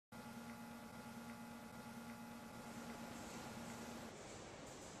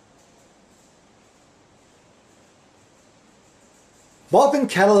Vulcan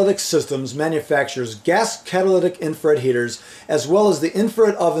Catalytic Systems manufactures gas catalytic infrared heaters as well as the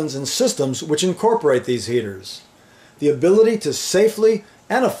infrared ovens and systems which incorporate these heaters. The ability to safely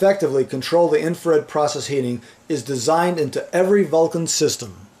and effectively control the infrared process heating is designed into every Vulcan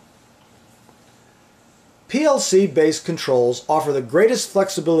system. PLC-based controls offer the greatest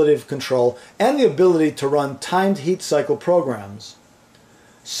flexibility of control and the ability to run timed heat cycle programs.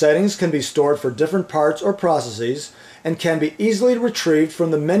 Settings can be stored for different parts or processes and can be easily retrieved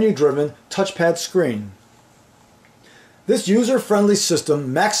from the menu-driven touchpad screen. This user-friendly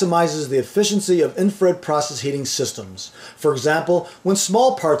system maximizes the efficiency of infrared process heating systems. For example, when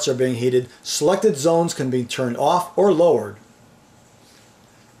small parts are being heated, selected zones can be turned off or lowered.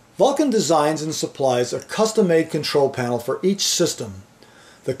 Vulcan designs and supplies a custom-made control panel for each system.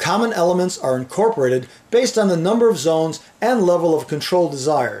 The common elements are incorporated based on the number of zones and level of control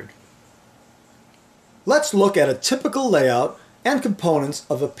desired. Let's look at a typical layout and components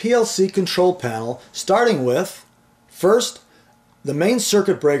of a PLC control panel, starting with, first, the main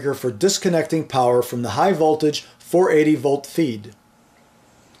circuit breaker for disconnecting power from the high voltage 480 volt feed.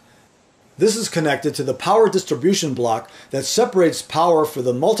 This is connected to the power distribution block that separates power for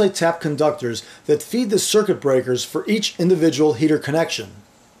the multi-tap conductors that feed the circuit breakers for each individual heater connection.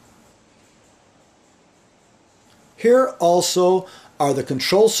 Here also are the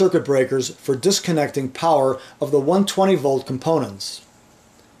control circuit breakers for disconnecting power of the 120 volt components.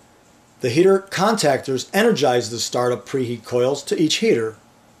 The heater contactors energize the startup preheat coils to each heater.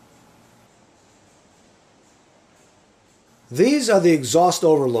 These are the exhaust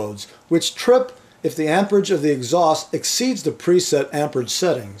overloads, which trip if the amperage of the exhaust exceeds the preset amperage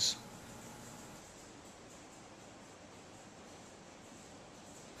settings.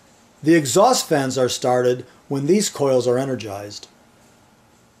 The exhaust fans are started when these coils are energized.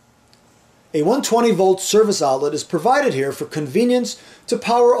 A 120 volt service outlet is provided here for convenience to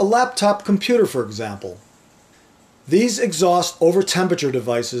power a laptop computer, for example. These exhaust over temperature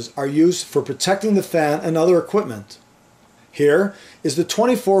devices are used for protecting the fan and other equipment. Here is the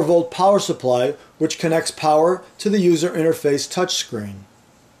 24 volt power supply which connects power to the user interface touchscreen.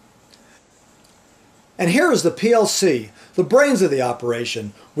 And here is the PLC, the brains of the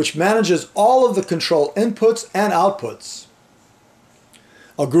operation, which manages all of the control inputs and outputs.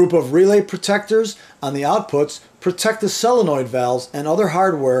 A group of relay protectors on the outputs protect the solenoid valves and other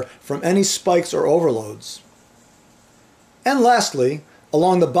hardware from any spikes or overloads. And lastly,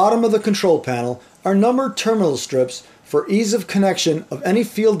 along the bottom of the control panel are numbered terminal strips for ease of connection of any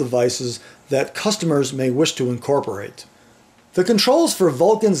field devices that customers may wish to incorporate. The controls for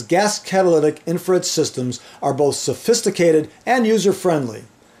Vulcan's gas catalytic infrared systems are both sophisticated and user-friendly.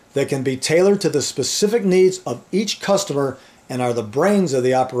 They can be tailored to the specific needs of each customer and are the brains of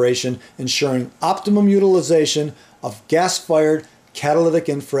the operation, ensuring optimum utilization of gas-fired catalytic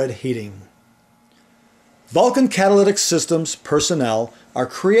infrared heating. Vulcan Catalytic Systems personnel are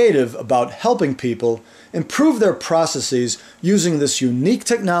creative about helping people improve their processes using this unique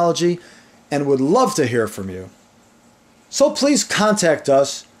technology and would love to hear from you. So please contact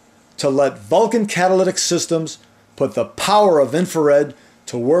us to let Vulcan Catalytic Systems put the power of infrared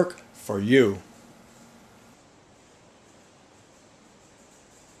to work for you.